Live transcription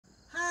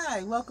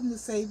Hi, welcome to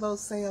Save-O,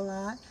 Say A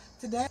Lot.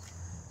 Today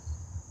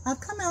I've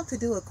come out to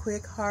do a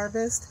quick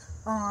harvest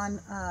on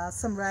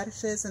some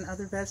radishes and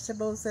other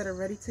vegetables that are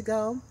ready to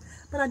go.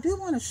 But I do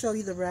want to show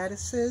you the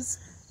radishes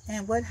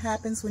and what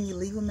happens when you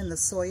leave them in the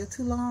soil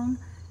too long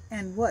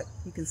and what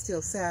you can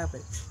still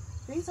salvage.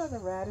 These are the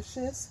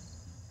radishes,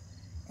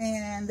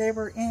 and they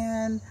were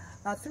in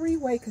a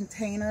three-way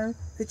container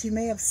that you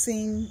may have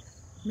seen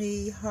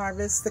me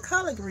harvest the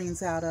collard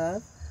greens out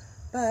of.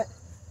 But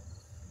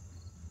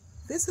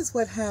this is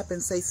what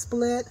happens. They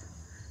split,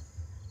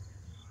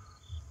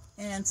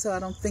 and so I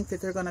don't think that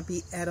they're going to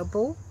be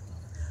edible.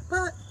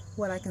 But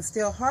what I can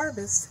still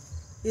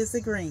harvest is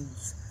the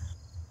greens.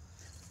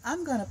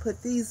 I'm going to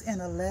put these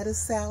in a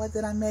lettuce salad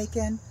that I'm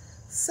making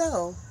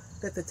so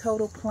that the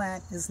total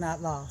plant is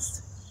not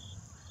lost.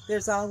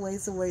 There's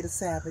always a way to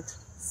salvage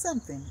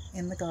something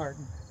in the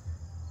garden.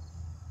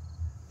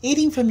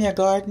 Eating from your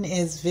garden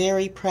is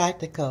very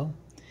practical.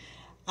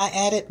 I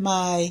added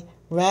my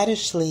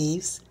radish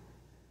leaves,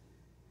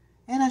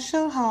 and I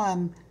show how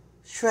I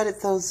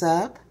shredded those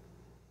up.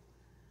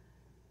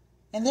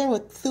 And they were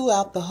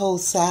throughout the whole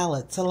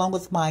salads, along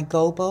with my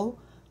gobo,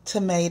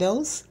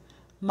 tomatoes,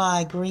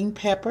 my green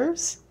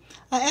peppers.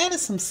 I added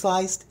some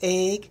sliced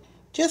egg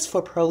just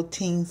for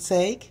protein's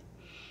sake.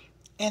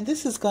 And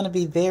this is going to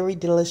be very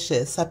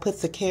delicious. I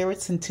put the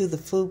carrots into the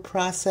food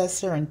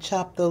processor and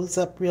chopped those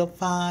up real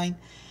fine.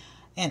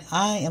 And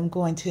I am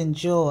going to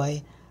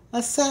enjoy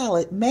a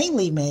salad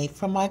mainly made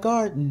from my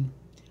garden.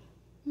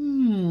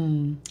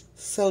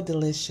 So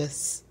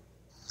delicious.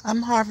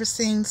 I'm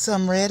harvesting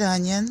some red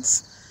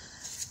onions,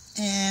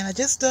 and I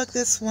just dug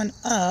this one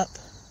up,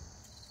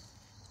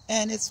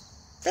 and it's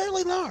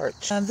fairly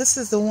large. This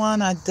is the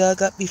one I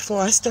dug up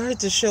before I started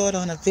to show it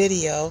on a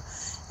video,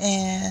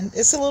 and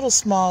it's a little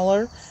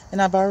smaller,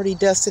 and I've already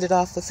dusted it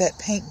off with that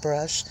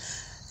paintbrush.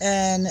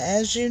 And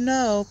as you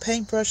know,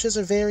 paintbrushes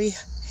are very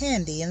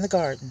handy in the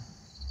garden.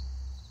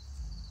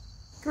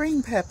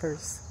 Green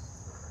peppers.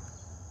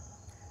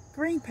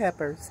 Green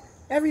peppers.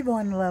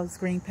 Everyone loves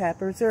green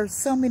peppers. There are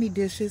so many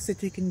dishes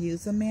that you can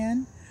use them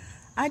in.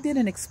 I did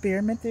an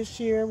experiment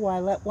this year where I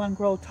let one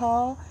grow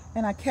tall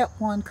and I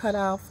kept one cut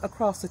off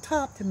across the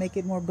top to make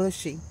it more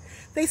bushy.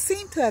 They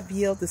seem to have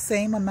yielded the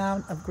same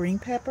amount of green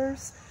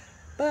peppers,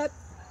 but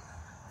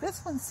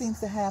this one seems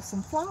to have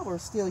some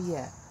flowers still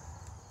yet.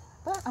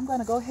 But I'm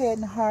going to go ahead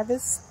and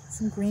harvest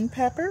some green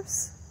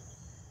peppers.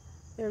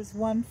 There's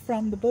one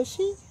from the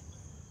bushy.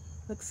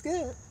 Looks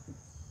good.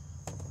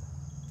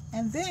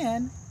 And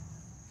then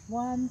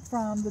one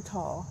from the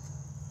tall,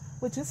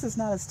 which this is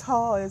not as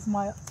tall as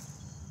my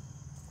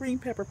green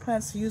pepper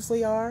plants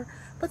usually are,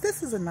 but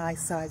this is a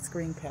nice sized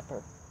green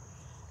pepper.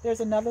 There's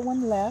another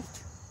one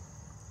left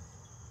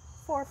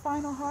for a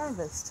final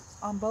harvest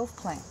on both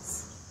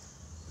plants.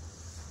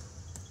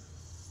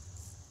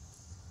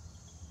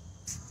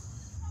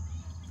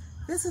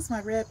 This is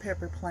my red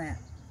pepper plant,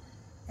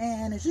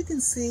 and as you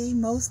can see,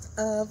 most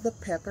of the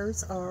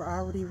peppers are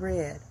already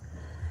red.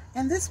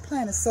 And this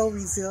plant is so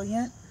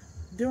resilient.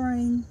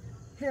 During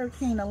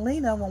Hurricane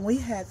Elena, when we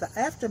had the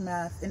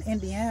aftermath in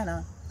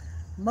Indiana,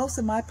 most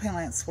of my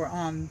plants were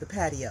on the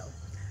patio.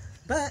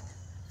 But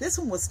this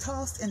one was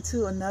tossed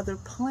into another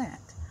plant,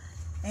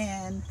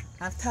 and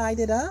I've tied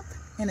it up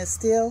and it's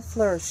still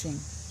flourishing.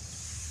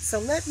 So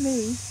let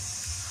me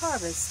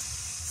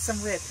harvest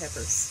some red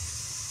peppers.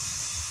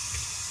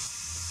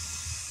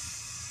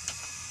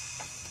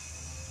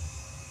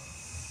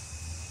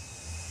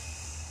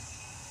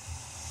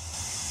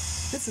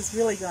 This is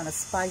really going to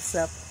spice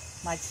up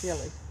my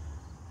chili.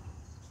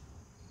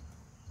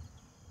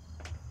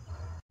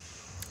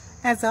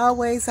 As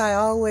always, I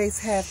always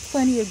have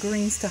plenty of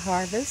greens to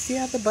harvest.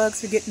 Yeah, the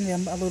bugs are getting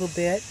them a little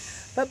bit,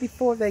 but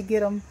before they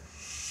get them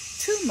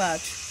too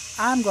much,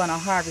 I'm going to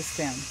harvest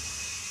them.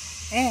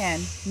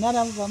 And none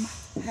of them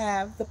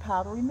have the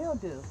powdery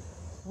mildew,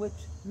 which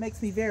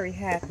makes me very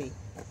happy.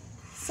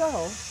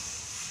 So,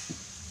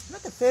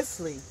 look at this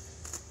leaf.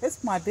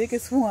 It's my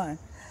biggest one.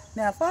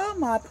 Now, if all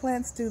my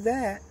plants do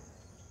that,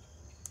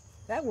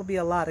 that will be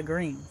a lot of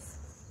greens.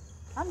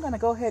 I'm going to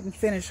go ahead and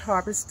finish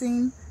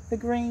harvesting the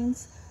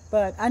greens,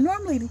 but I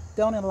normally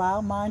don't allow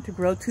mine to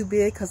grow too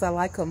big because I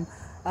like them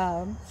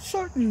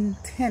short and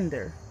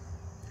tender.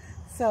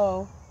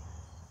 So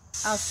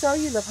I'll show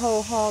you the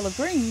whole haul of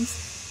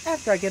greens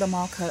after I get them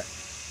all cut.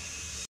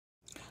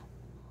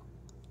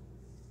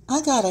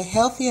 I got a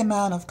healthy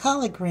amount of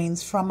collard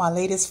greens from my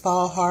latest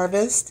fall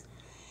harvest,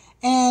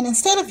 and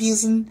instead of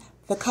using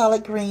the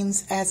collard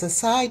greens as a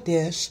side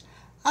dish,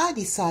 I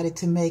decided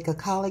to make a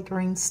collard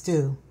green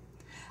stew.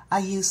 I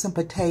used some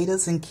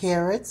potatoes and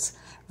carrots,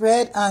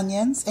 red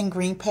onions and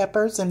green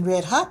peppers and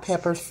red hot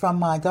peppers from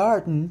my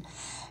garden,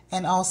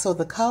 and also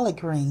the collard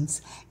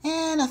greens.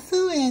 And I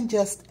threw in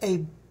just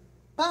a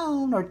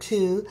bone or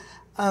two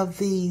of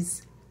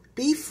these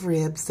beef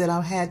ribs that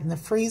I had in the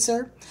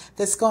freezer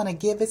that's going to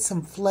give it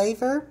some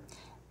flavor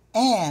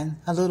and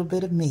a little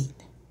bit of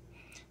meat.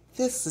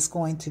 This is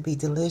going to be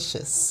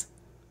delicious.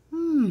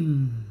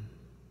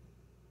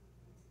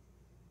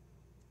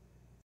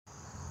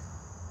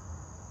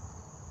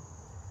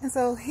 And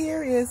so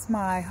here is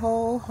my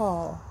whole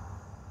haul.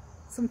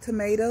 Some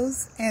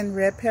tomatoes and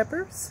red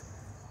peppers.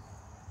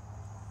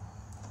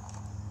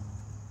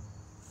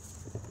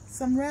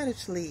 Some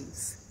radish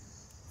leaves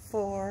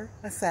for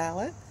a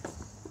salad.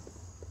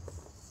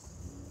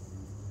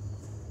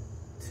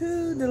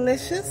 2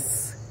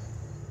 delicious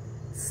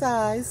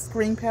sized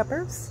green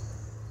peppers.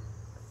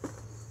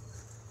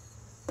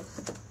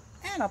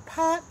 And a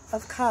pot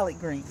of collard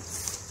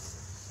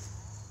greens.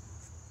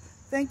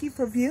 Thank you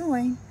for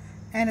viewing.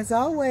 And as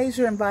always,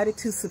 you're invited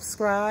to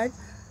subscribe,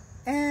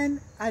 and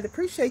I'd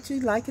appreciate you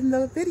liking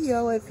the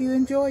video if you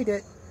enjoyed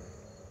it.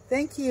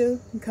 Thank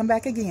you, and come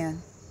back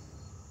again.